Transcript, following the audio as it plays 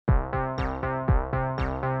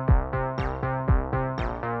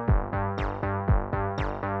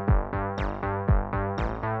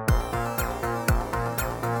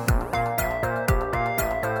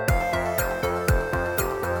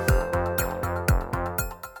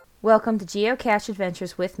Welcome to Geocache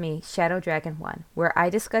Adventures with me, Shadow Dragon 1, where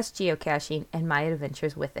I discuss geocaching and my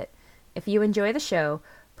adventures with it. If you enjoy the show,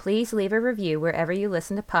 please leave a review wherever you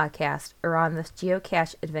listen to podcasts or on the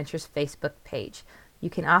Geocache Adventures Facebook page.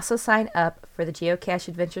 You can also sign up for the Geocache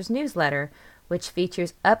Adventures newsletter, which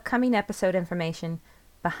features upcoming episode information,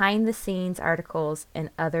 behind-the-scenes articles,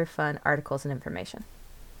 and other fun articles and information.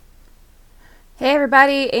 Hey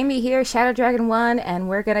everybody, Amy here, Shadow Dragon 1, and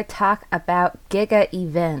we're going to talk about Giga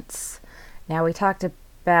events. Now, we talked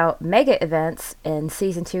about mega events in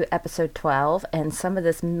Season 2, Episode 12, and some of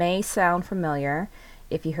this may sound familiar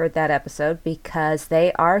if you heard that episode because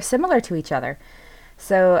they are similar to each other.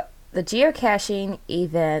 So, the geocaching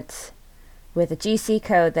event with a GC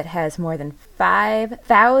code that has more than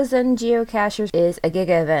 5,000 geocachers is a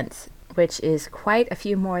Giga event, which is quite a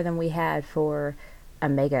few more than we had for a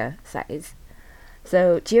mega size.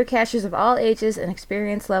 So, geocachers of all ages and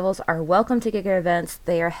experience levels are welcome to Giga events.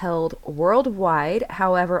 They are held worldwide.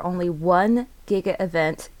 However, only one Giga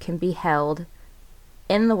event can be held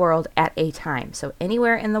in the world at a time. So,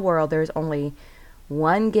 anywhere in the world, there's only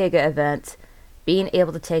one Giga event being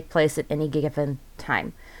able to take place at any given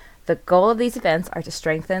time. The goal of these events are to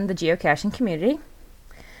strengthen the geocaching community.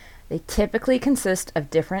 They typically consist of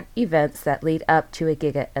different events that lead up to a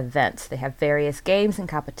Giga event. They have various games and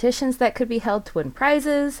competitions that could be held to win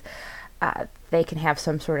prizes. They can have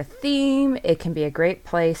some sort of theme. It can be a great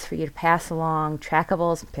place for you to pass along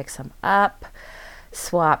trackables and pick some up,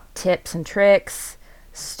 swap tips and tricks,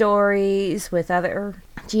 stories with other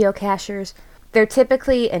geocachers. They're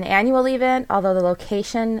typically an annual event, although the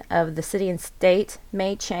location of the city and state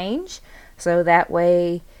may change. So that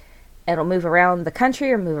way it'll move around the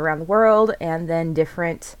country or move around the world, and then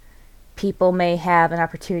different people may have an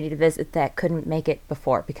opportunity to visit that couldn't make it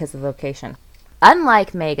before because of the location.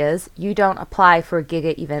 Unlike megas, you don't apply for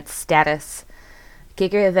Giga event status.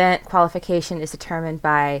 Giga event qualification is determined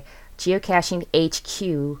by Geocaching HQ.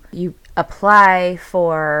 You apply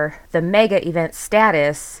for the mega event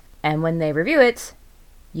status, and when they review it,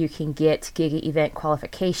 you can get Giga event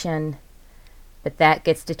qualification. But that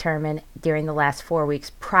gets determined during the last 4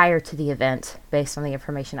 weeks prior to the event based on the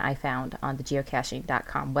information I found on the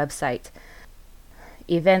geocaching.com website.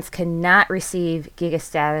 Events cannot receive Giga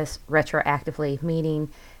status retroactively, meaning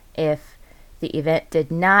if the event did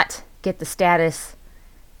not get the status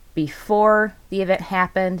before the event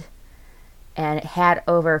happened and it had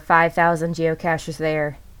over 5,000 geocachers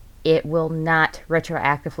there, it will not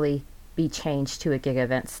retroactively be changed to a Giga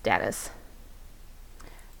event status.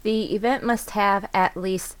 The event must have at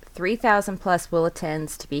least 3,000 plus will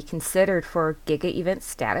attends to be considered for Giga event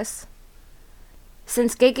status.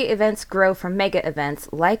 Since Giga events grow from mega events,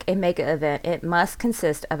 like a mega event, it must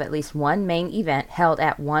consist of at least one main event held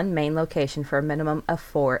at one main location for a minimum of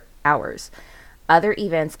 4 hours. Other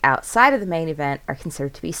events outside of the main event are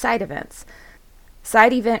considered to be side events.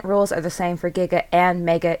 Side event rules are the same for Giga and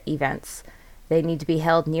mega events. They need to be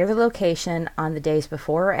held near the location on the days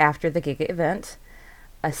before or after the Giga event.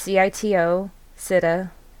 A CITO, CITO,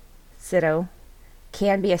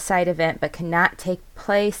 can be a side event but cannot take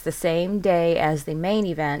place the same day as the main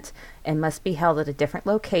event and must be held at a different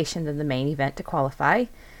location than the main event to qualify.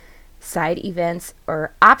 Side events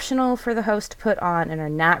are optional for the host to put on and are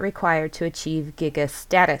not required to achieve Giga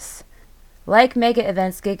status. Like mega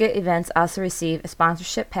events, Giga events also receive a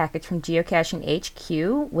sponsorship package from Geocaching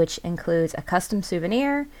HQ, which includes a custom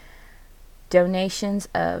souvenir, donations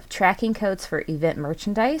of tracking codes for event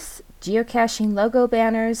merchandise, geocaching logo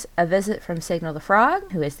banners, a visit from Signal the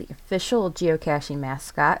Frog, who is the official geocaching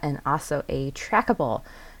mascot and also a trackable.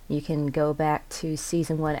 You can go back to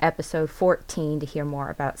Season 1, Episode 14 to hear more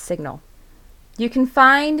about Signal. You can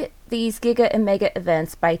find these Giga and Mega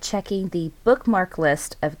events by checking the bookmark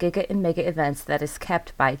list of Giga and Mega events that is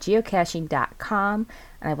kept by geocaching.com,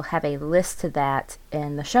 and I will have a list to that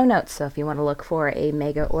in the show notes. So if you want to look for a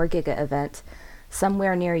Mega or Giga event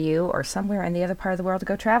somewhere near you or somewhere in the other part of the world to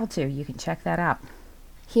go travel to, you can check that out.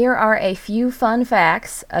 Here are a few fun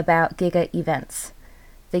facts about Giga events.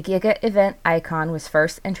 The Giga event icon was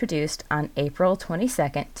first introduced on April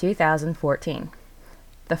 22nd, 2014.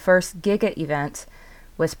 The first Giga event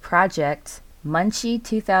was Project Munchie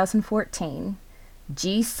 2014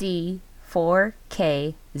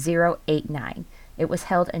 GC4K089. It was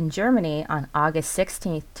held in Germany on August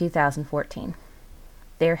 16, 2014.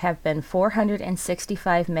 There have been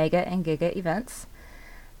 465 Mega and Giga events.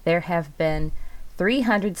 There have been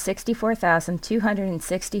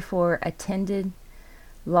 364,264 attended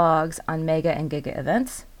logs on Mega and Giga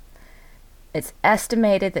events. It's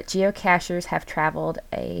estimated that geocachers have traveled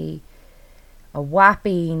a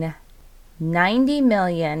whopping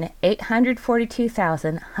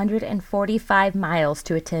 90,842,145 miles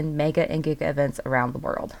to attend mega and giga events around the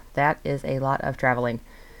world. That is a lot of traveling.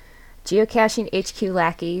 Geocaching HQ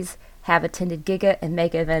lackeys have attended giga and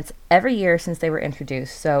mega events every year since they were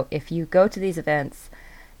introduced. So if you go to these events,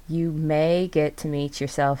 you may get to meet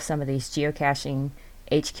yourself some of these geocaching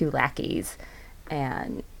HQ lackeys.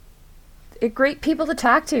 And they're great people to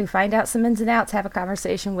talk to, find out some ins and outs, have a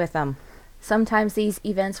conversation with them. Sometimes these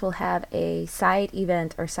events will have a side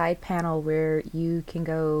event or side panel where you can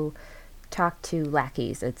go talk to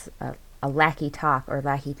lackeys. It's a lackey talk or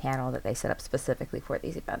lackey panel that they set up specifically for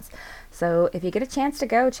these events. So if you get a chance to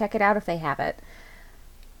go, check it out if they have it.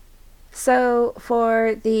 So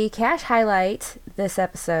for the cache highlight this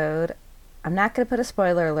episode, I'm not going to put a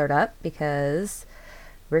spoiler alert up because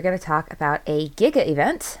we're going to talk about a giga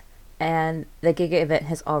event, and the giga event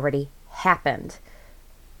has already happened.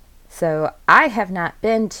 So I have not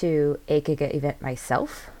been to a giga event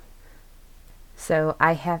myself. So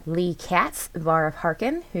I have Lee Katz, Var of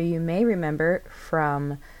Harkin, who you may remember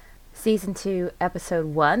from Season 2, Episode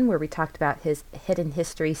 1, where we talked about his Hidden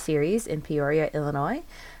History series in Peoria, Illinois,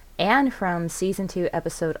 and from Season 2,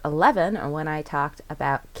 Episode 11, when I talked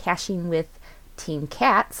about caching with Team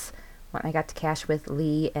Cats, when I got to cache with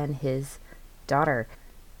Lee and his daughter.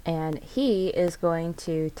 And he is going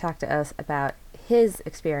to talk to us about his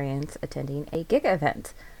experience attending a giga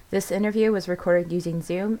event. This interview was recorded using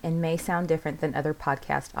Zoom and may sound different than other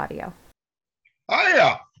podcast audio.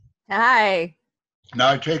 Hiya. Hi. Now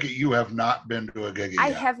I take it you have not been to a giga yet.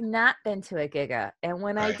 I have not been to a giga. And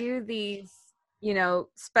when I do these,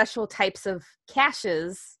 special types of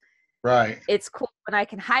caches, right, it's cool when I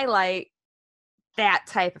can highlight that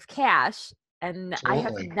type of cache. And Absolutely. I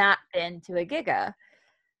have not been to a giga.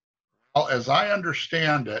 Well, as I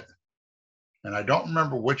understand it, and I don't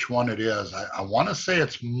remember which one it is, I want to say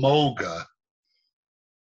it's Moga.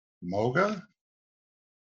 Moga?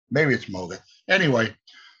 Maybe it's Moga. Anyway,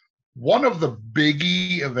 one of the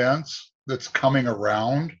biggie events that's coming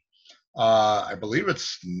around, I believe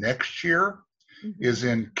it's next year, is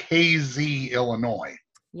in KZ, Illinois.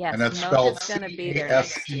 Yes, and that's Moga's spelled going to be there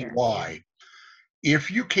next year. CASEY.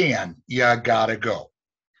 If you can, you gotta go.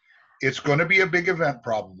 It's going to be a big event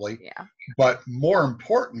probably, but more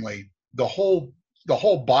importantly, the whole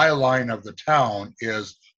byline of the town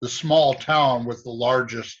is the small town with the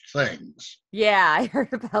largest things. Yeah, I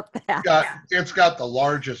heard about that. It's got the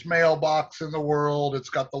largest mailbox in the world. It's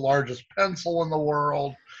got the largest pencil in the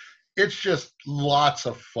world. It's just lots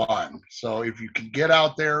of fun. So if you can get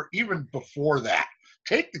out there, even before that,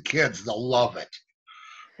 take the kids. They'll love it.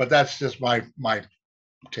 But that's just my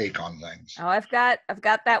take on things. Oh, I've got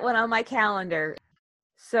that one on my calendar.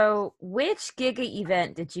 So which giga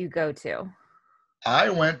event did you go to?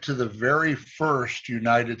 I went to the very first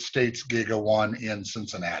United States giga one in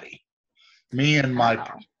Cincinnati. Me and my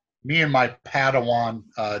Padawan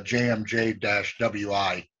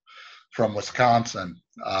JMJ-WI from Wisconsin,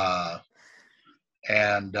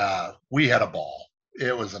 and we had a ball.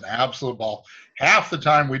 It was an absolute ball. Half the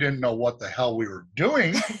time we didn't know what the hell we were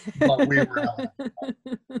doing, but we were having fun.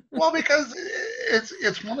 Well, because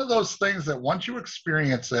it's one of those things that once you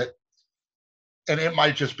experience it, and it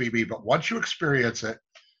might just be me, but once you experience it,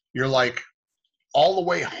 you're like, all the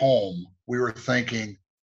way home, we were thinking,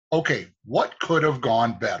 okay, what could have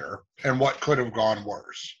gone better and what could have gone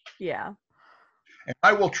worse? Yeah. And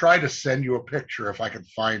I will try to send you a picture if I can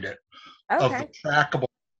find it of the trackable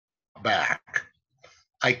back.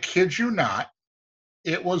 I kid you not,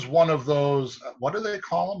 it was one of those, what do they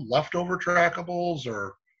call them? Leftover trackables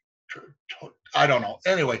or I don't know.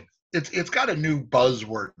 Anyway, it's got a new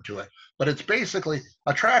buzzword to it, but it's basically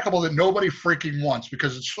a trackable that nobody freaking wants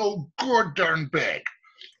because it's so good darn big.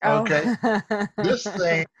 Okay. This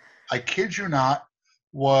thing, I kid you not,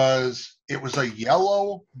 it was a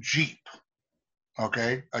yellow Jeep.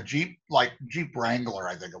 Okay. A Jeep, like Jeep Wrangler,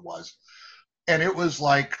 I think it was. And it was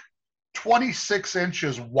like 26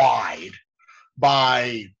 inches wide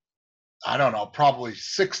by, I don't know, probably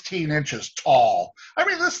 16 inches tall. I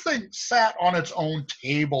mean, this thing sat on its own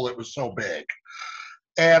table. It was so big.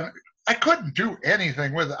 And I couldn't do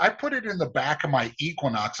anything with it. I put it in the back of my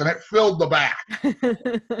Equinox and it filled the back.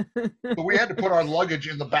 So we had to put our luggage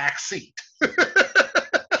in the back seat.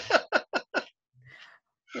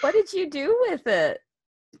 What did you do with it?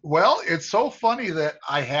 Well, it's so funny that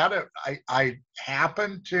I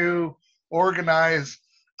happened to organize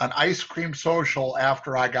an ice cream social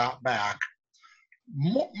after I got back,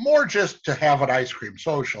 more just to have an ice cream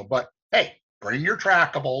social. But hey, bring your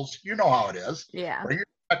trackables. You know how it is. Yeah. Bring your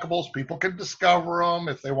trackables. People can discover them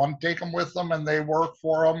if they want to take them with them and they work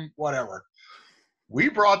for them, whatever. We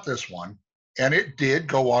brought this one and it did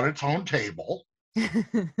go on its own table.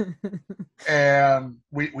 And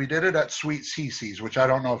we did it at Sweet Cece's, which I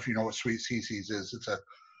don't know if you know what Sweet Cece's is. It's a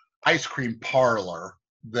ice cream parlor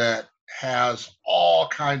that has all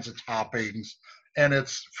kinds of toppings, and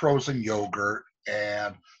it's frozen yogurt.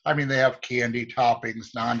 And I mean, they have candy toppings,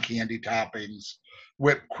 non-candy toppings,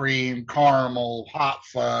 whipped cream, caramel, hot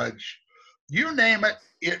fudge, you name it,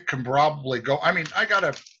 it can probably go. I mean, I got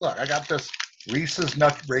this Reese's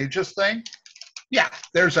Nutrageous thing. Yeah,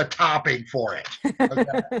 there's a topping for it.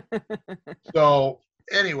 Okay? So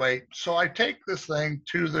anyway, so I take this thing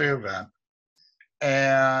to the event,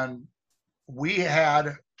 and we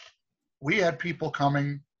had people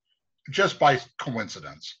coming just by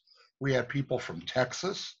coincidence. We had people from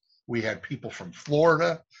Texas, we had people from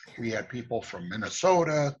Florida, we had people from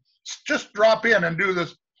Minnesota just drop in and do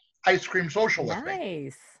this ice cream social with me.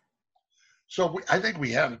 Nice. So I think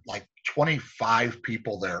we had like 25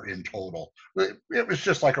 people there in total. It was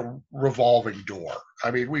just like a revolving door.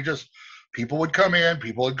 I mean, people would come in,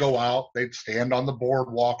 people would go out, they'd stand on the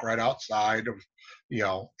boardwalk right outside of,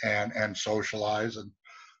 and socialize.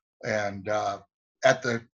 And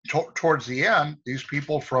towards the end, these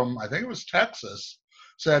people from, I think it was Texas,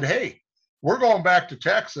 said, hey, we're going back to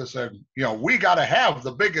Texas, and we got to have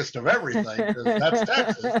the biggest of everything, because that's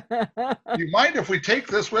Texas. Do you mind if we take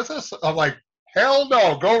this with us? I'm like, hell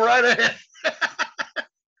no, go right ahead.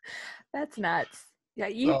 That's nuts. Yeah,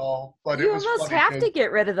 you almost have to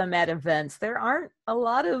get rid of them at events. There aren't a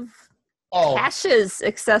lot of caches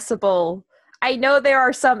accessible. I know there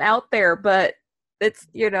are some out there, but it's,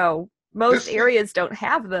 most areas don't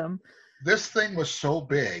have them. This thing was so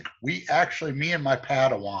big. We actually, me and my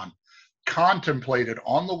Padawan, contemplated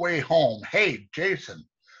on the way home, hey, Jason,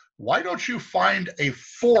 why don't you find a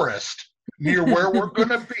forest near where we're going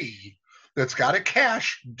to be that's got a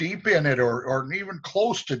cache deep in it, or even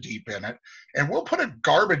close to deep in it, and we'll put a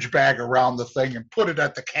garbage bag around the thing and put it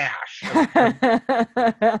at the cache.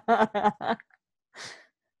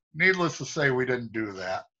 Needless to say, we didn't do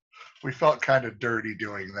that. We felt kind of dirty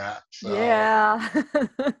doing that. So. Yeah.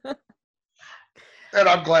 And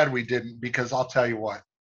I'm glad we didn't, because I'll tell you what,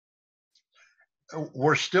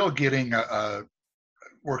 we're still getting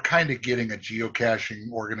we're kind of getting a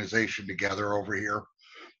geocaching organization together over here.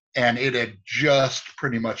 And it had just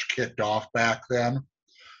pretty much kicked off back then,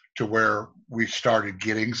 to where we started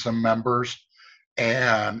getting some members.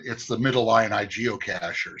 And it's the Middle Illini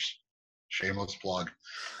Geocachers. Shameless plug.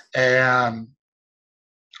 And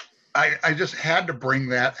I just had to bring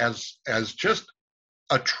that as just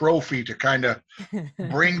a trophy to kind of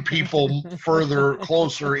bring people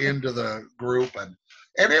closer into the group, and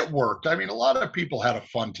it worked. I mean, a lot of people had a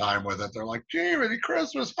fun time with it. They're like, "Gee, Merry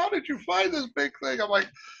Christmas! How did you find this big thing?" I'm like,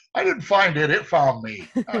 "I didn't find it; it found me."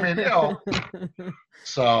 I mean,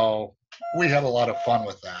 So we had a lot of fun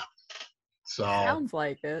with that. So sounds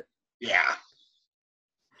like it. Yeah.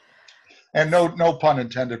 And no pun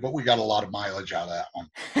intended, but we got a lot of mileage out of that one.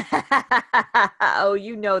 Oh,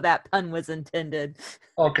 that pun was intended.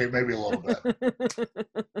 Okay, maybe a little bit.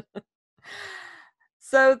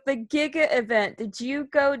 So the Giga event, did you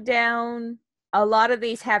go down? A lot of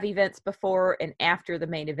these have events before and after the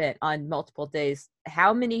main event on multiple days.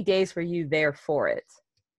 How many days were you there for it?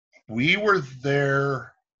 We were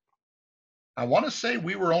there, I want to say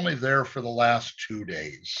we were only there for the last 2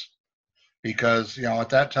 days. Because, at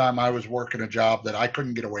that time I was working a job that I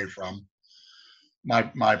couldn't get away from. My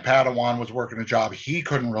Padawan was working a job he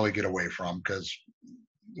couldn't really get away from, because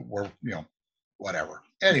we're, whatever.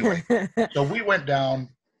 Anyway, so we went down,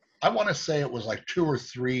 I want to say it was like 2 or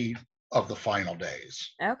 3 of the final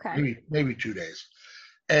days. Okay. Maybe 2 days.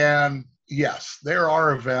 And yes, there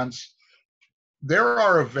are events. There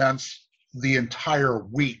are events the entire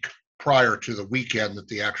week prior to the weekend that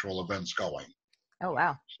the actual event's going. Oh,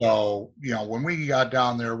 wow. So, when we got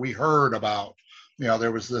down there, we heard about,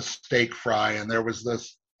 there was this steak fry, and there was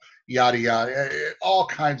this yada, yada, all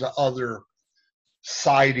kinds of other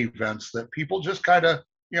side events that people just kind of,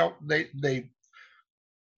 they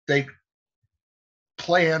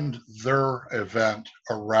planned their event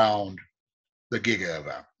around the Giga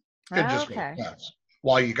event. It just makes sense.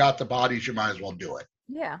 While you got the bodies, you might as well do it.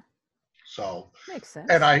 Yeah. So makes sense.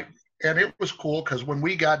 And it was cool, because when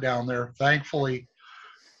we got down there, thankfully,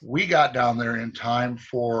 we got down there in time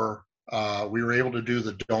for, we were able to do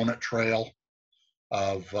the donut trail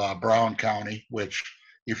of Brown County, which,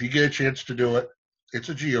 if you get a chance to do it, it's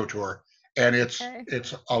a geo tour, and it's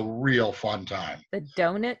a real fun time. The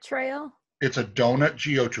donut trail? It's a donut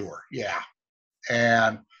geo tour, yeah.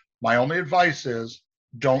 And my only advice is,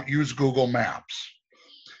 don't use Google Maps.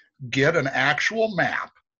 Get an actual map,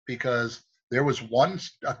 because There was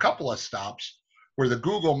a couple of stops where the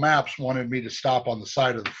Google Maps wanted me to stop on the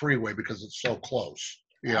side of the freeway because it's so close.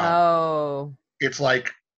 You know, oh, it's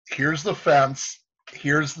like, here's the fence,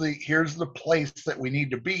 here's the place that we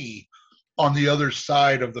need to be on the other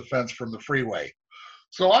side of the fence from the freeway.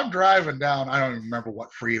 So I'm driving down, I don't even remember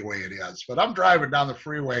what freeway it is, but I'm driving down the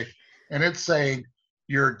freeway and it's saying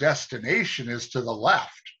your destination is to the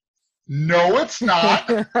left. No, it's not.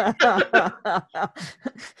 Because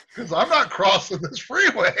I'm not crossing this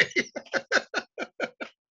freeway.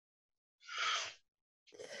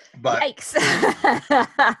 But yikes.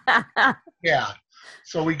 Yeah.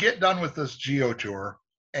 So we get done with this geo tour.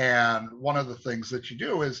 And one of the things that you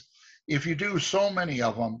do is if you do so many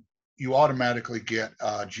of them, you automatically get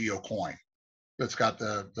a geo coin that's got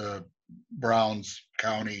the Browns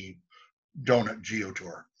County donut geo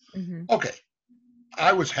tour. Mm-hmm. Okay.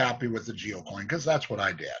 I was happy with the geo coin because that's what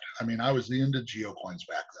I did. I mean, I was into geo coins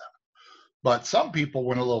back then. But some people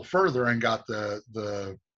went a little further and got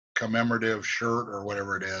the commemorative shirt or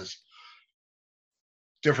whatever it is.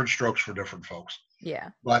 Different strokes for different folks.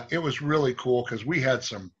 Yeah. But it was really cool because we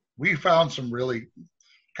found some really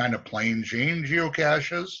kind of plain Jane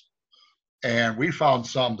geocaches, and we found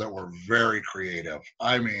some that were very creative.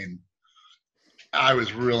 I mean,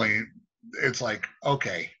 it's like,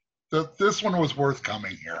 okay, this one was worth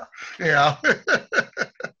coming here. Yeah.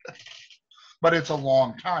 But it's a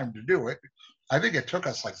long time to do it. I think it took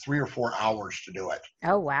us like 3 or 4 hours to do it.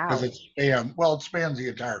 Oh, wow. Because it spans the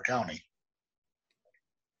entire county.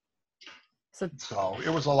 So it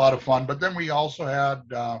was a lot of fun. But then we also had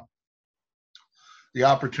the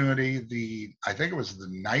opportunity, I think it was the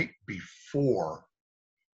night before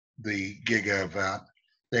the Giga event,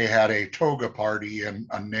 they had a toga party in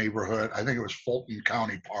a neighborhood. I think it was Fulton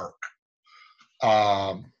County Park.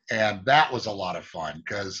 And that was a lot of fun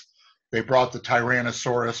because they brought the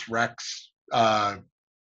Tyrannosaurus Rex,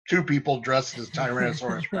 2 people dressed as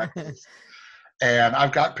Tyrannosaurus Rexes. And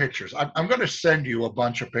I've got pictures. I'm going to send you a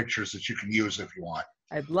bunch of pictures that you can use if you want.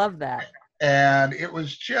 I'd love that. And it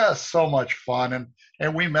was just so much fun.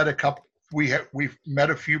 And we met we've met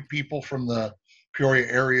a few people from the Peoria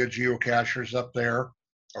area geocachers up there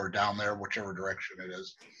or down there, whichever direction it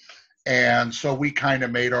is. And so we kind of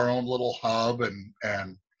made our own little hub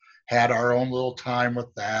and had our own little time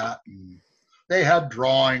with that. And they had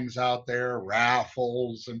drawings out there,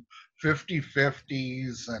 raffles and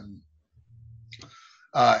 50/50s, and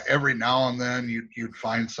every now and then you'd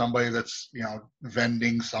find somebody that's,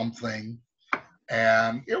 vending something,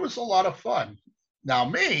 and it was a lot of fun. Now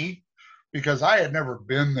me, because I had never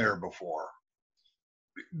been there before,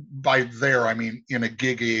 by there I mean in a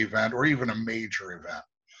Giga event or even a major event.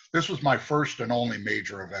 This was my first and only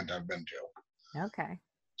major event I've been to. Okay.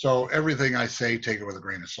 So everything I say, take it with a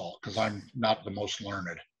grain of salt because I'm not the most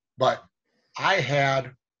learned. But I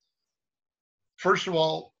had, first of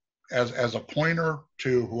all, as a pointer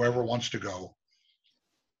to whoever wants to go,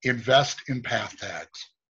 invest in path tags.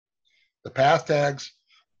 The path tags,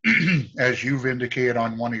 as you've indicated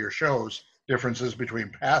on one of your shows, differences between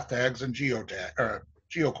path tags and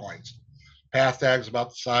geocoins. Path tags about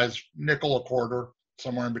the size nickel, a quarter,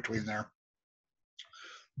 somewhere in between there.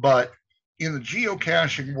 But in the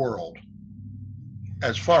geocaching world,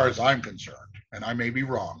 as far as I'm concerned, and I may be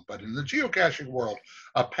wrong, but in the geocaching world,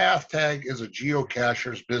 a path tag is a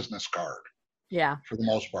geocacher's business card. Yeah. For the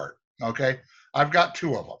most part. Okay. I've got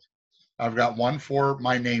 2 of them. I've got one for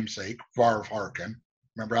my namesake, Varv Harkin.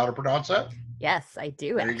 Remember how to pronounce that? Yes, I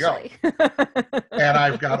do. There actually. You go. And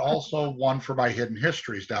I've got also one for my hidden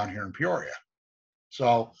histories down here in Peoria.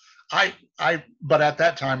 So but at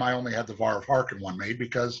that time I only had the Varv Harkin one made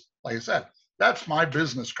because, like I said, that's my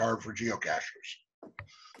business card for geocachers.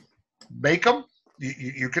 Make them.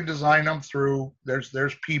 You can design them through.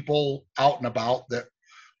 There's people out and about that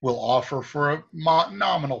will offer for a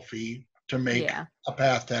nominal fee to make a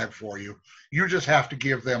path tag for you. You just have to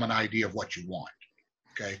give them an idea of what you want.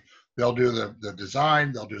 Okay, they'll do the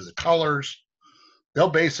design. They'll do the colors. They'll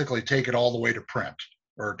basically take it all the way to print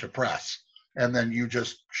or to press, and then you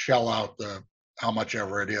just shell out how much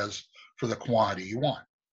ever it is for the quantity you want.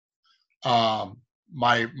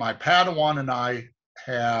 My Padawan and I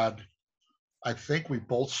had, I think we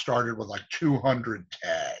both started with like 200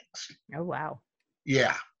 tags. Oh, wow.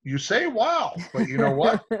 Yeah. You say, wow, but you know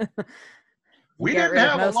what? We didn't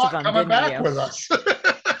have a lot coming back with us.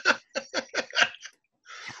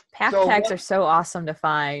 Path tags are so awesome to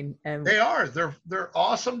find. And they are. They're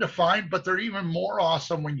awesome to find, but they're even more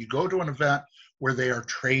awesome when you go to an event where they are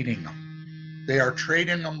trading them. They are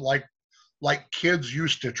trading them like like kids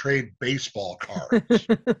used to trade baseball cards.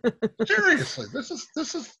 Seriously, this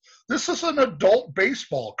is an adult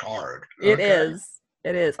baseball card. It is.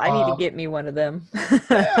 It is. I need to get me one of them.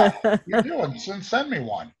 Yeah, you do, and send me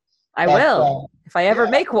one. I will. If I ever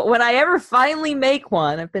make one, when I ever finally make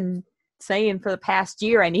one, I've been saying for the past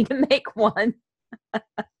year I need to make one.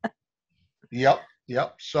 Yep.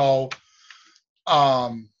 So,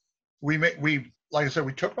 we like I said,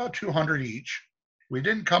 we took about 200 each. We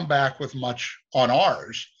didn't come back with much on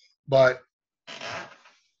ours, but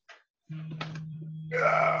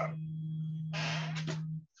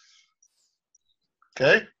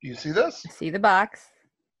okay, do you see this? I see the box.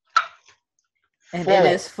 And it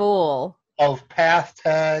is full of path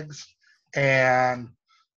tags. And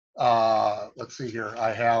let's see here.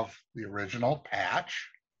 I have the original patch.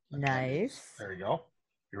 Nice. There you go.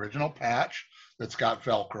 The original patch that's got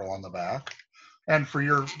Velcro on the back. And for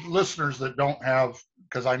your listeners that don't have,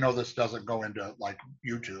 because I know this doesn't go into like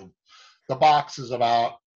YouTube, the box is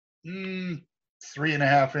about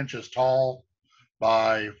 3.5 inches tall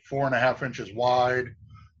by 4.5 inches wide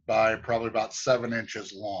by probably about 7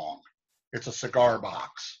 inches long. It's a cigar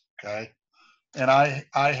box, okay? And I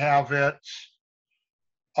have it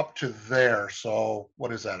up to there. So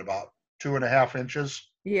what is that, about 2.5 inches?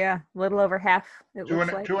 Yeah, a little over half. It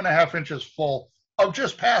looks like 2.5 inches full of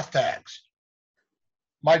just path tags.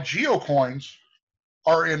 My geocoins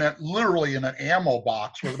are literally in an ammo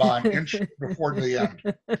box with about an inch before the end.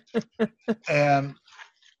 And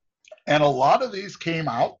a lot of these came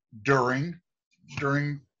out during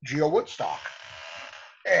Geo Woodstock.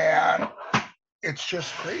 And it's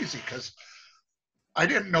just crazy because I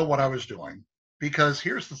didn't know what I was doing. Because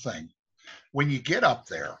here's the thing. When you get up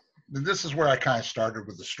there, and this is where I kind of started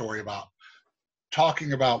with the story about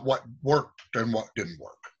talking about what worked and what didn't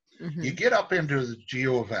work. Mm-hmm. You get up into the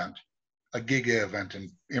Geo event, a Giga event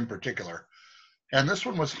in particular, and this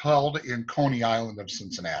one was held in Coney Island of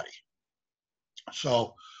Cincinnati.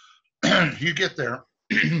 So you get there,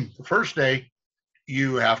 the first day,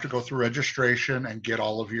 you have to go through registration and get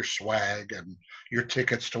all of your swag and your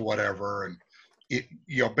tickets to whatever. And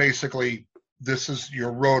basically, this is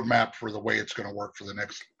your roadmap for the way it's going to work for the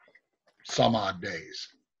next some odd days.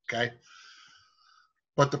 Okay.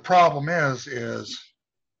 But the problem is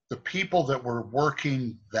the people that were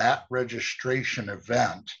working that registration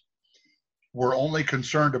event were only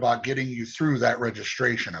concerned about getting you through that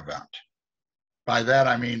registration event. By that,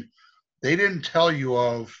 I mean, they didn't tell you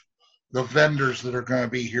of the vendors that are going to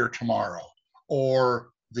be here tomorrow, or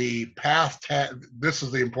the path tag, this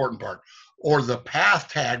is the important part, or the path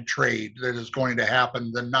tag trade that is going to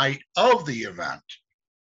happen the night of the event,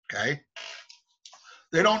 okay?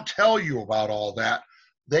 They don't tell you about all that.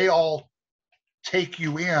 They all take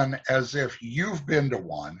you in as if you've been to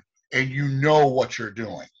one and you know what you're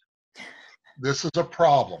doing. This is a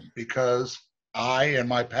problem because I and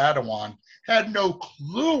my Padawan had no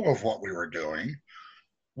clue of what we were doing.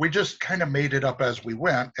 We just kind of made it up as we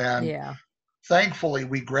went. And thankfully,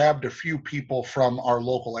 we grabbed a few people from our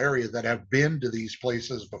local area that have been to these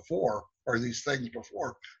places before, or these things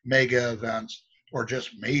before, mega events or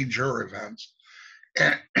just major events,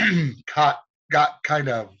 and got kind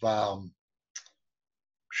of,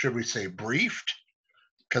 should we say, briefed?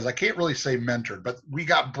 Because I can't really say mentored, but we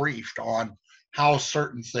got briefed on how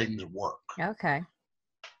certain things work. Okay.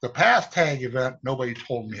 The path tag event, nobody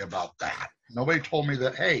told me about that. Nobody told me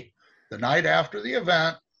that, hey, the night after the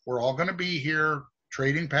event, we're all going to be here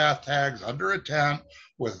trading path tags under a tent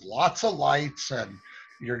with lots of lights, and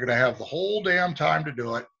you're going to have the whole damn time to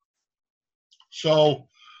do it. So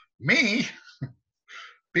me,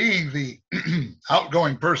 being the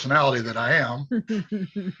outgoing personality that I am,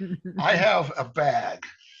 I have a bag.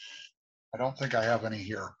 I don't think I have any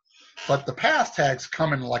here. But the path tags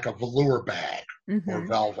come in like a velour bag or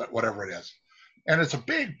velvet, whatever it is. And it's a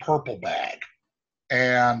big purple bag.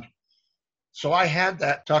 And so I had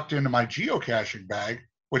that tucked into my geocaching bag,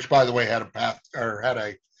 which, by the way, had a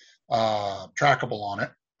trackable on it.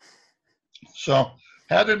 So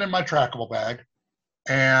had it in my trackable bag.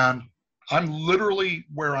 And I'm literally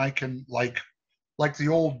where I can, like the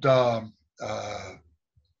old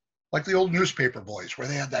newspaper boys, where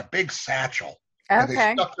they had that big satchel. Okay. And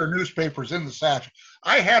they stuck their newspapers in the satchel.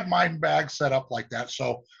 I had my bag set up like that.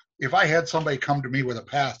 So if I had somebody come to me with a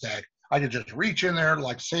path tag, I could just reach in there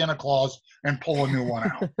like Santa Claus and pull a new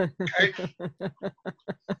one out. Okay.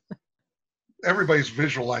 Everybody's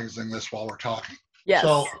visualizing this while we're talking. Yes.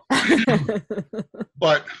 So,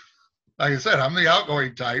 but like I said, I'm the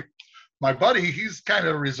outgoing type. My buddy, he's kind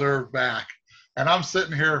of reserved back. And I'm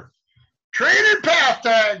sitting here trading path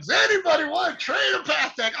tags. Anybody want to trade a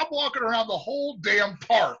path tag? I'm walking around the whole damn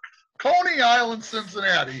park Coney Island,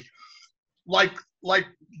 Cincinnati, like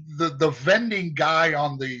the vending guy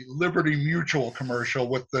on the Liberty Mutual commercial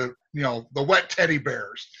with the wet teddy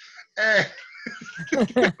bears. And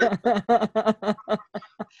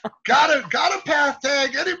got a path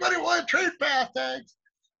tag. Anybody want to trade path tags?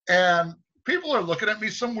 And people are looking at me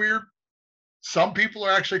some people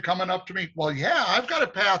are actually coming up to me. Well, yeah, I've got a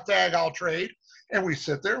path tag. I'll trade. And we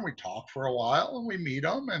sit there and we talk for a while and we meet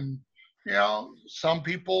them. And, some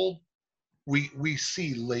people we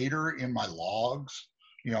see later in my logs,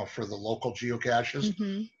 for the local geocaches.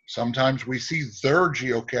 Mm-hmm. Sometimes we see their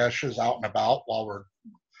geocaches out and about while we're,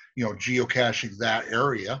 geocaching that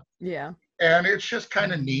area. Yeah. And it's just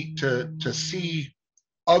kind of neat to see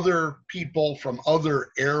other people from other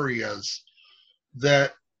areas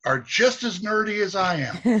that are just as nerdy as I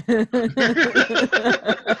am.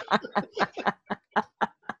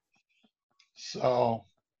 So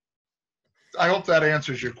I hope that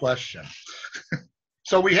answers your question.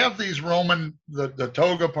 So we have these the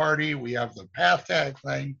toga party, we have the path tag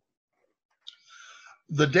thing.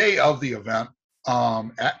 The day of the event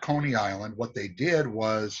at Coney Island, what they did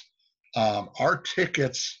was our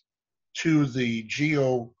tickets to the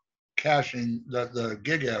geocaching, the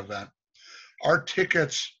Giga event, our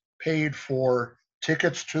tickets paid for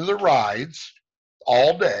tickets to the rides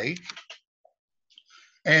all day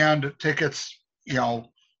and tickets,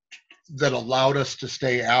 that allowed us to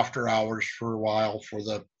stay after hours for a while for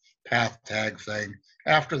the path tag thing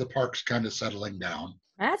after the park's kind of settling down.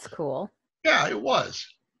 That's cool. Yeah, it was.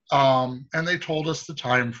 And they told us the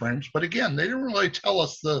time frames, but again, they didn't really tell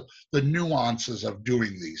us the nuances of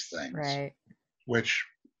doing these things. Right. Which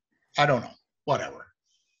I don't know, whatever.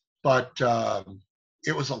 But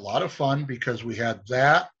it was a lot of fun because we had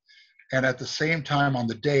that, and at the same time on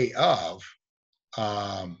the day of,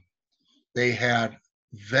 they had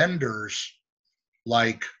vendors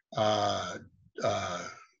like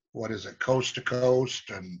what is it, Coast to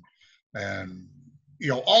Coast and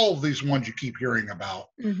all of these ones you keep hearing about.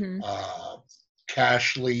 Mm-hmm.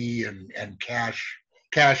 Cashly and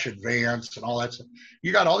Cash Advance and all that stuff.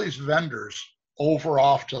 You got all these vendors over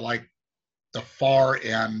off to like the far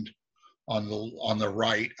end on the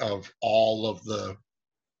right of all of the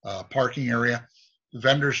parking area.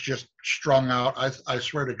 Vendors just strung out. I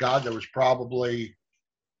swear to God, there was probably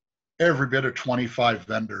every bit of 25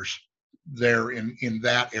 vendors there in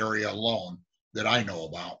that area alone that I know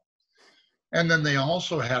about. And then they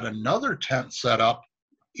also had another tent set up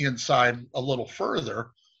inside a little further,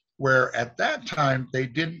 where at that time they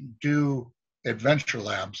didn't do adventure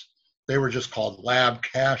labs. They were just called lab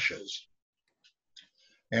caches.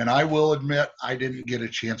 And I will admit, I didn't get a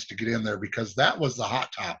chance to get in there because that was the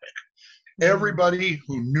hot topic. Everybody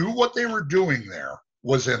who knew what they were doing there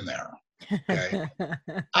was in there. Okay.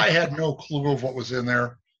 I had no clue of what was in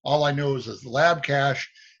there. All I knew was the lab cache,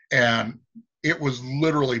 and it was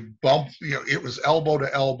literally it was elbow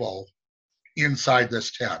to elbow inside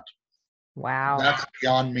this tent. Wow. That's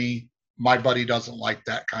beyond me. My buddy doesn't like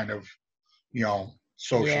that kind of,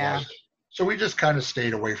 socializing. Yeah. So we just kind of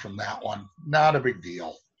stayed away from that one. Not a big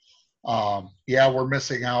deal. Yeah, we're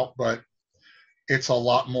missing out, but it's a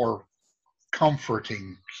lot more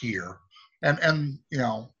comforting here. And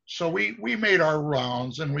so we made our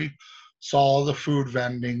rounds and we saw the food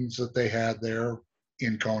vendings that they had there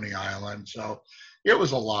in Coney Island. So it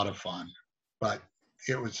was a lot of fun, but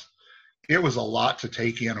it was a lot to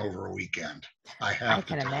take in over a weekend. I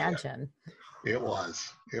can imagine. It was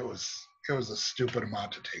a stupid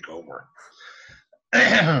amount to take over.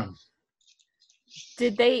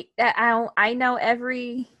 Did they, I know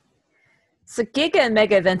so Giga and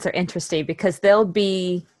Mega events are interesting because they'll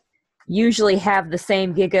usually have the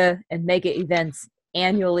same Giga and Mega events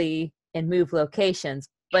annually and move locations,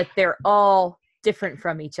 but they're all different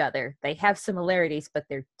from each other. They have similarities, but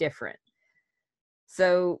they're different.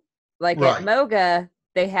 So like right. At Moga,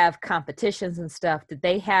 they have competitions and stuff. Did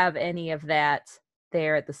they have any of that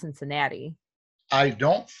there at the Cincinnati? I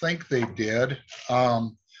don't think they did,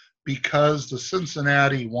 because the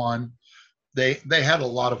Cincinnati one, they had a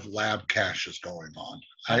lot of lab caches going on.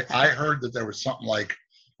 Okay. I heard that there was something like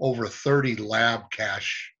over 30 lab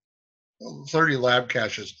caches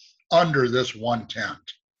under this one tent.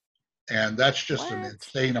 And that's just an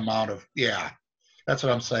insane amount of, that's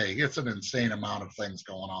what I'm saying. It's an insane amount of things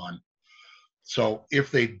going on. So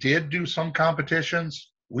if they did do some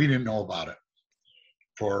competitions, we didn't know about it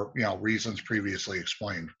for, reasons previously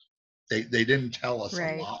explained. They didn't tell us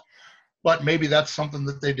a lot, but maybe that's something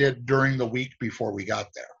that they did during the week before we got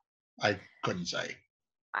there. I couldn't say.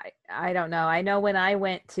 I don't know. I know when I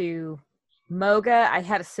went to Moga, I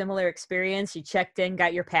had a similar experience. You checked in,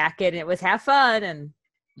 got your packet, and it was have fun. And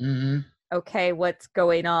okay, what's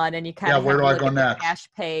going on? And you kind of where have do to I look go at the next? cache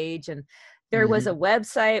page. And there was a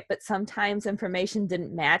website, but sometimes information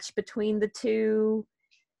didn't match between the two.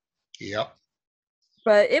 Yep.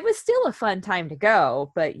 But it was still a fun time to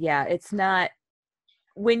go. But yeah, it's not,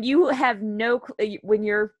 when you have when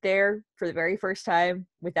you're there for the very first time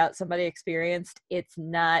without somebody experienced, it's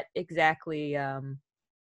not exactly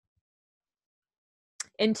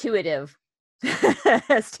intuitive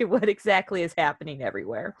as to what exactly is happening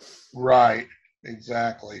everywhere. Right.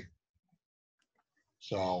 Exactly.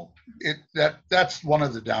 So that's one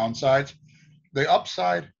of the downsides. The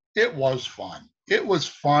upside, it was fun. It was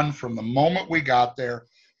fun from the moment we got there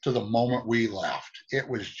to the moment we left. It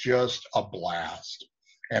was just a blast.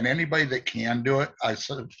 And anybody that can do it, I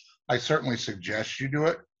certainly suggest you do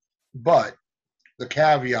it. But the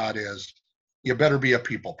caveat is you better be a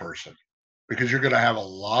people person, because you're going to have a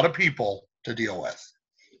lot of people to deal with.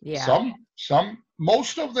 Yeah.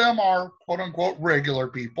 Most of them are quote unquote regular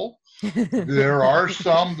people. There are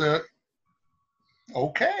some that,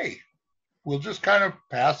 okay, we'll just kind of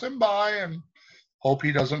pass him by and hope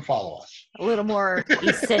he doesn't follow us. A little more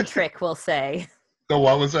eccentric, we'll say. So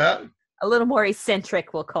what was that? A little more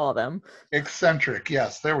eccentric, we'll call them. Eccentric,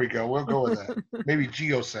 yes, there we go. We'll go with that. Maybe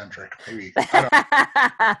geocentric, maybe.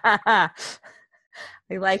 I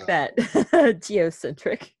like that.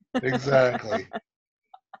 Geocentric. Exactly.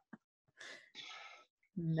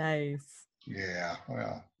 Nice. Yeah,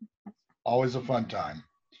 well, always a fun time.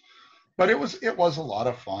 But it was a lot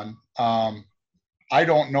of fun. I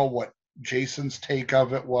don't know what Jason's take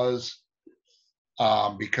of it was,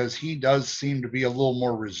 because he does seem to be a little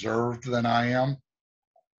more reserved than I am.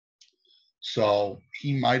 So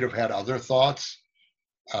he might have had other thoughts.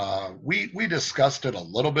 We discussed it a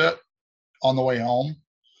little bit on the way home,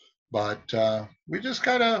 but we just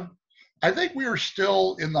kind of, I think we were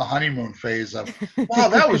still in the honeymoon phase of, wow,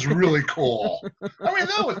 that was really cool. I mean,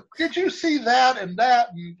 did you see that and that?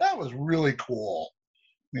 And that was really cool,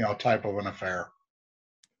 type of an affair.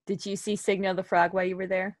 Did you see Signo the Frog while you were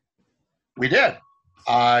there? We did.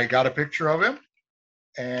 I got a picture of him,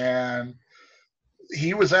 and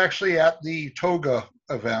he was actually at the Toga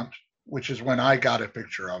event, which is when I got a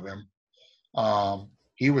picture of him.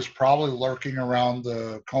 He was probably lurking around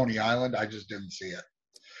the Coney Island. I just didn't see it.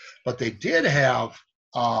 But they did have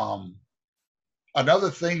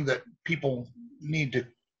another thing that people need to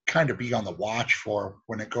kind of be on the watch for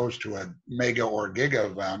when it goes to a mega or giga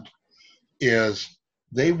event is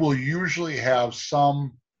they will usually have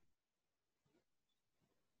some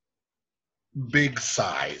big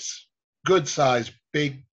size, good size,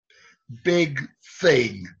 big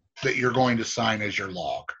thing that you're going to sign as your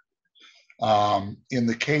log. In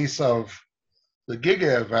the case of the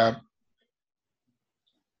Giga event,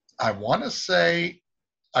 I want to say,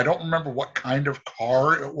 I don't remember what kind of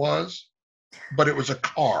car it was, but it was a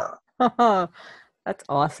car. That's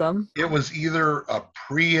awesome. It was either a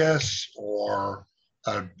Prius or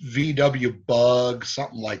a VW Bug,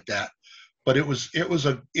 something like that. But it was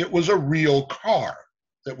a real car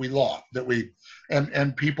that we lost,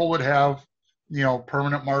 and people would have,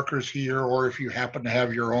 permanent markers here, or if you happen to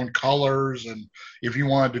have your own colors, and if you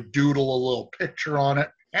wanted to doodle a little picture on it,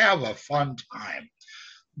 have a fun time.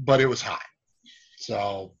 But it was hot,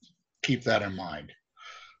 so keep that in mind.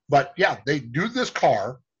 But yeah, they do this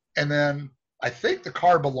car, and then I think the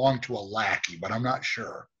car belonged to a lackey, but I'm not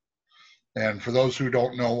sure. And for those who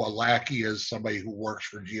don't know, a lackey is somebody who works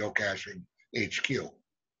for Geocaching HQ.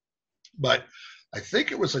 But I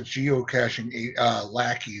think it was a geocaching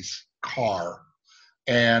lackey's car,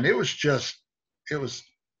 and it was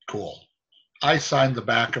cool. I signed the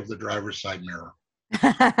back of the driver's side mirror. I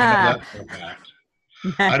know that for a fact.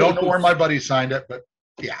 Nice. I don't know where my buddy signed it, but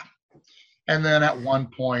yeah. And then at one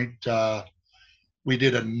point, we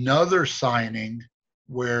did another signing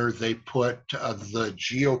where they put the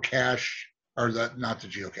geocache, or not the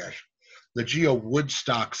geocache, the Geo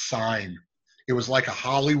Woodstock sign. It was like a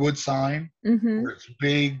Hollywood sign, where it's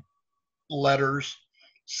big letters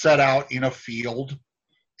set out in a field,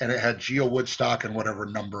 and it had Geo Woodstock and whatever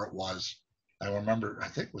number it was. I remember, I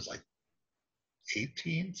think it was like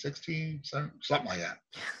 18, 16, something like that.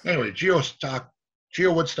 Anyway, Geo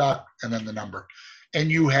Woodstock, and then the number. And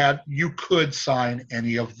you could sign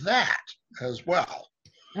any of that as well.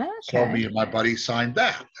 Okay. So me and my buddy signed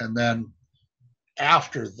that. And then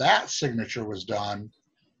after that signature was done,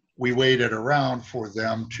 we waited around for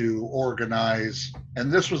them to organize. And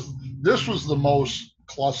this was the most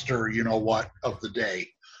cluster, of the day,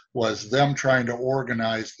 was them trying to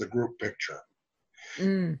organize the group picture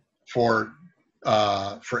for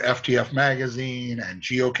FTF Magazine and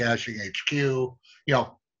Geocaching HQ.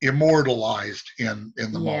 immortalized in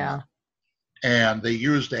the moment. And they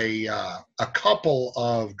used a couple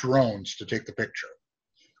of drones to take the picture,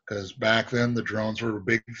 because back then the drones were a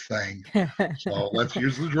big thing. So let's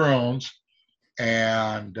use the drones.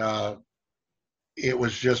 And it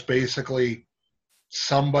was just basically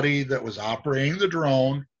somebody that was operating the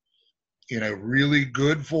drone in a really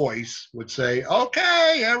good voice would say,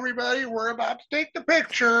 "Okay, everybody, we're about to take the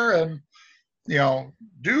picture, and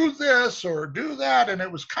do this or do that." And it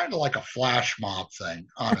was kind of like a flash mob thing,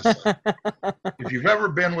 honestly. If you've ever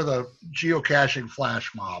been with a geocaching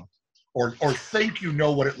flash mob, or think you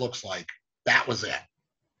know what it looks like, that was it.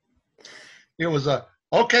 It was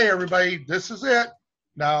okay, everybody, this is it.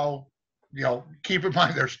 Now, keep in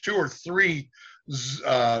mind there's 2 or 3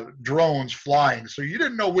 drones flying, so you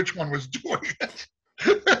didn't know which one was doing it.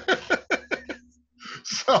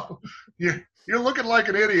 So you're looking like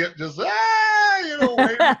an idiot, just waving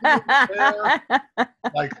there,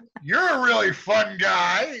 like you're a really fun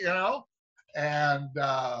guy, and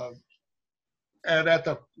at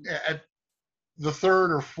the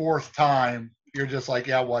third or fourth time, you're just like,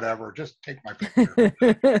 yeah, whatever, just take my picture.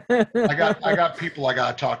 I got people I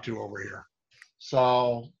got to talk to over here.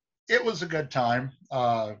 So it was a good time.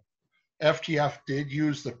 FTF did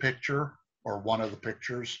use the picture, or one of the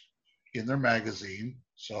pictures, in their magazine.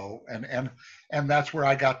 So and that's where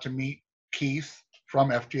I got to meet Keith from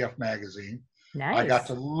FTF magazine. Nice. I got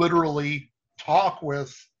to literally talk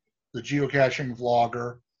with the geocaching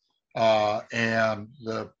vlogger and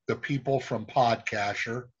the people from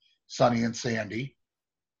Podcacher, Sonny and Sandy.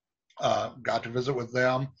 Got to visit with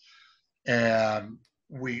them, and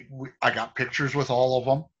I got pictures with all of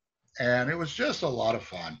them, and it was just a lot of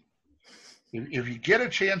fun. If you get a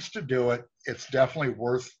chance to do it, it's definitely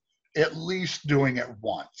worth at least doing it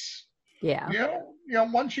once. Yeah.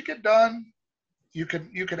 Once you get done, you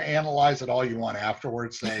can analyze it all you want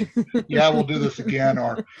afterwards. Say, yeah, we'll do this again,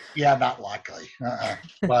 or yeah, not likely.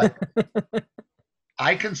 But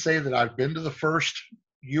I can say that I've been to the first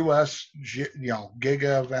U.S.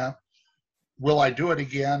 Giga event. Will I do it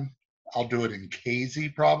again? I'll do it in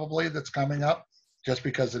KZ probably. That's coming up, just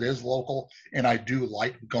because it is local, and I do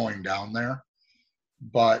like going down there.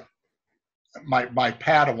 But my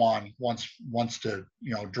Padawan wants to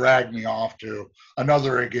drag me off to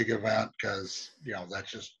another gig event, because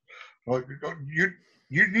that's just, you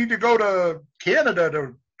need to go to Canada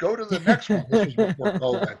to go to the next one. This was before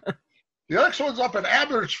COVID. The next one's up in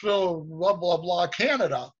Abbotsford, blah blah blah,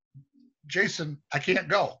 Canada. Jason, I can't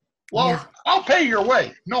go. Well, yeah. I'll pay your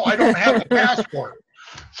way. No, I don't have the passport.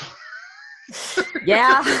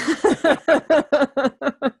 Yeah.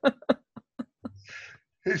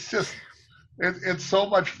 It's just, it's so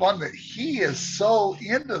much fun that he is so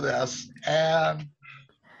into this, and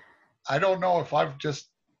I don't know if I've just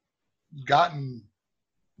gotten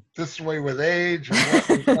this way with age or what.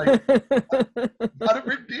 It's like, not a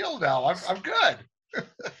big deal now. I'm good.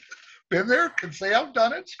 Been there, can say I've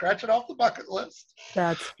done it, scratch it off the bucket list.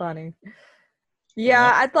 That's funny.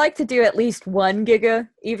 Yeah, I'd like to do at least one Giga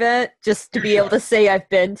event just to be able to say I've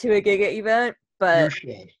been to a Giga event. But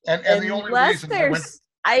you should. And the only reason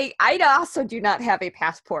I also do not have a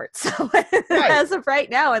passport, so as of right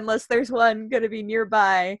now, unless there's one going to be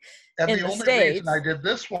nearby in the States. And the only reason I did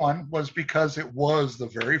this one was because it was the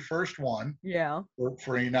very first one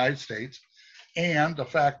for the United States. And the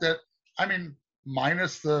fact that,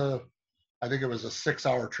 minus I think it was a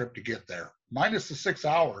 6-hour trip to get there. Minus the 6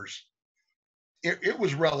 hours, it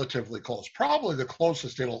was relatively close. Probably the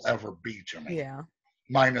closest it'll ever be to me. Yeah.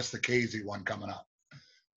 Minus the KZ one coming up.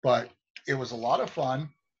 But it was a lot of fun,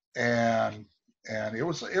 and it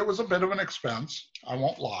was a bit of an expense, I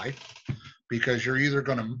won't lie, because you're either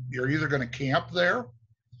gonna camp there.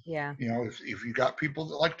 Yeah. If you got people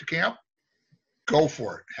that like to camp, go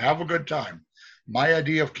for it. Have a good time. My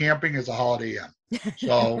idea of camping is a Holiday Inn.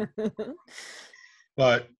 So,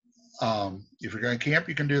 but if you're going to camp,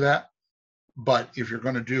 you can do that. But if you're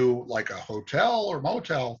going to do like a hotel or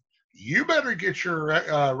motel, you better get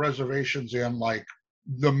your reservations in like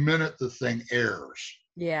the minute the thing airs.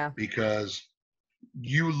 Yeah. Because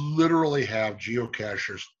you literally have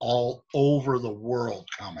geocachers all over the world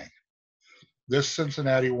coming. This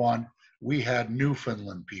Cincinnati one, we had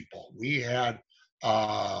Newfoundland people. We had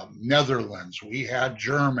Netherlands. We had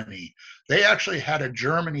Germany. They actually had a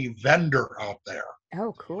Germany vendor out there.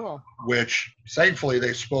 Oh, cool. Which thankfully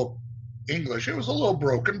they spoke English. It was a little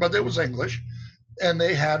broken, but it was English. And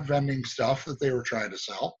they had vending stuff that they were trying to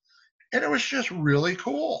sell. And it was just really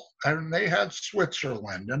cool. And they had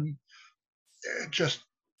Switzerland, and just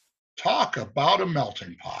talk about a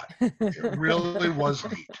melting pot. It really was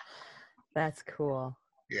neat. That's cool.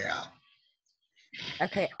 Yeah.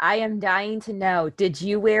 Okay, I am dying to know, did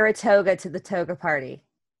you wear a toga to the toga party?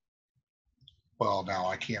 Well, now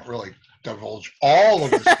I can't really divulge all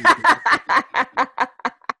of the secrets.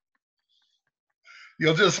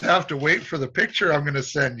 You'll just have to wait for the picture I'm going to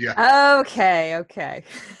send you. Okay.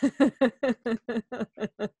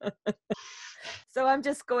 So I'm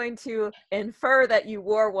just going to infer that you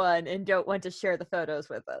wore one and don't want to share the photos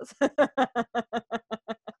with us.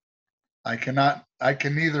 I can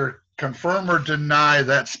neither confirm or deny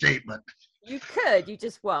that statement. You could, you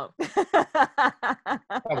just won't.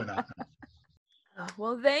 Probably not.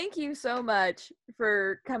 Well, thank you so much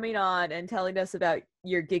for coming on and telling us about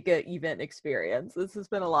your Giga event experience. This has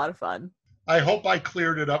been a lot of fun. I hope I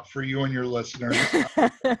cleared it up for you and your listeners.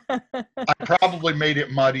 I probably made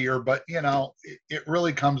it muddier, but it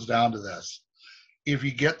really comes down to this. If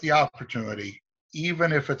you get the opportunity,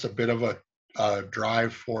 even if it's a bit of a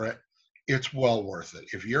drive for it, it's well worth it.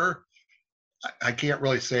 I can't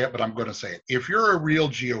really say it, but I'm going to say it. If you're a real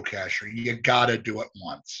geocacher, you got to do it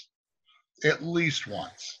once, at least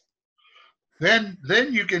once. Then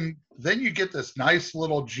you get this nice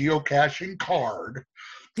little geocaching card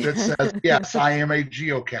that says, yes, I am a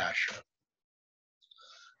geocacher.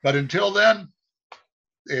 But until then,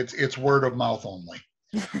 it's word of mouth only.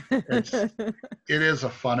 It is a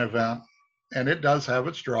fun event, and it does have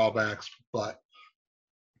its drawbacks, but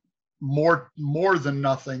more than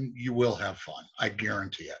nothing, you will have fun. I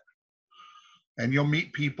guarantee it. And you'll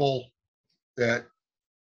meet people that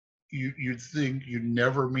you'd think you'd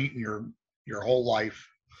never meet in your whole life,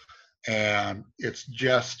 and it's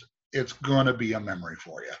going to be a memory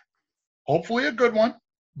for you. Hopefully a good one,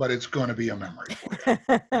 but it's going to be a memory for you.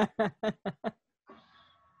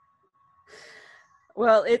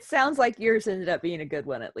 Well, it sounds like yours ended up being a good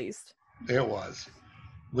one, at least. It was.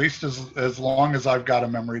 At least as long as I've got a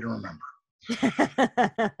memory to remember.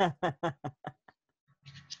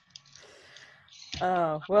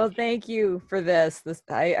 Oh, well, thank you for this.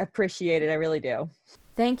 I appreciate it. I really do.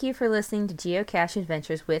 Thank you for listening to Geocache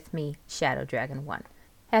Adventures with me, Shadow Dragon 1.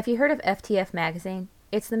 Have you heard of FTF Magazine?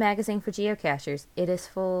 It's the magazine for geocachers. It is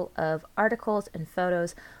full of articles and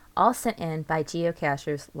photos, all sent in by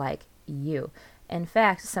geocachers like you. In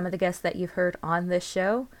fact, some of the guests that you've heard on this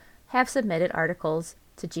show have submitted articles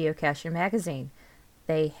to Geocacher Magazine.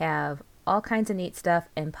 They have all kinds of neat stuff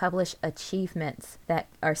and publish achievements that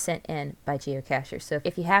are sent in by geocachers. So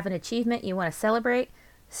if you have an achievement you want to celebrate,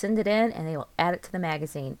 send it in and they will add it to the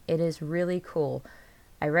magazine. It is really cool.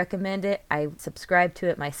 I recommend it. I subscribe to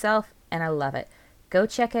it myself and I love it. Go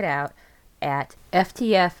check it out at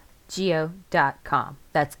ftfgeo.com.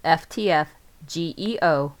 That's ftfgeo.com.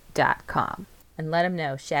 And let them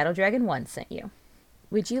know Shadow Dragon 1 sent you.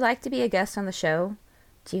 Would you like to be a guest on the show?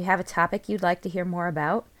 Do you have a topic you'd like to hear more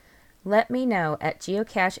about? Let me know at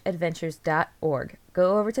geocacheadventures.org.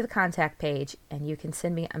 Go over to the contact page and you can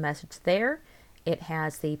send me a message there. It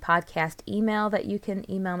has the podcast email that you can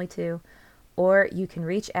email me to, or you can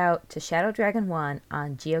reach out to Shadow Dragon 1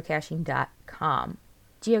 on geocaching.com.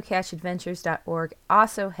 Geocacheadventures.org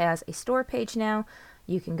also has a store page now.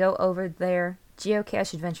 You can go over there,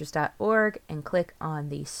 geocacheadventures.org, and click on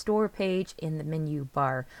the store page in the menu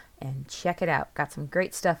bar and check it out. Got some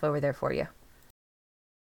great stuff over there for you.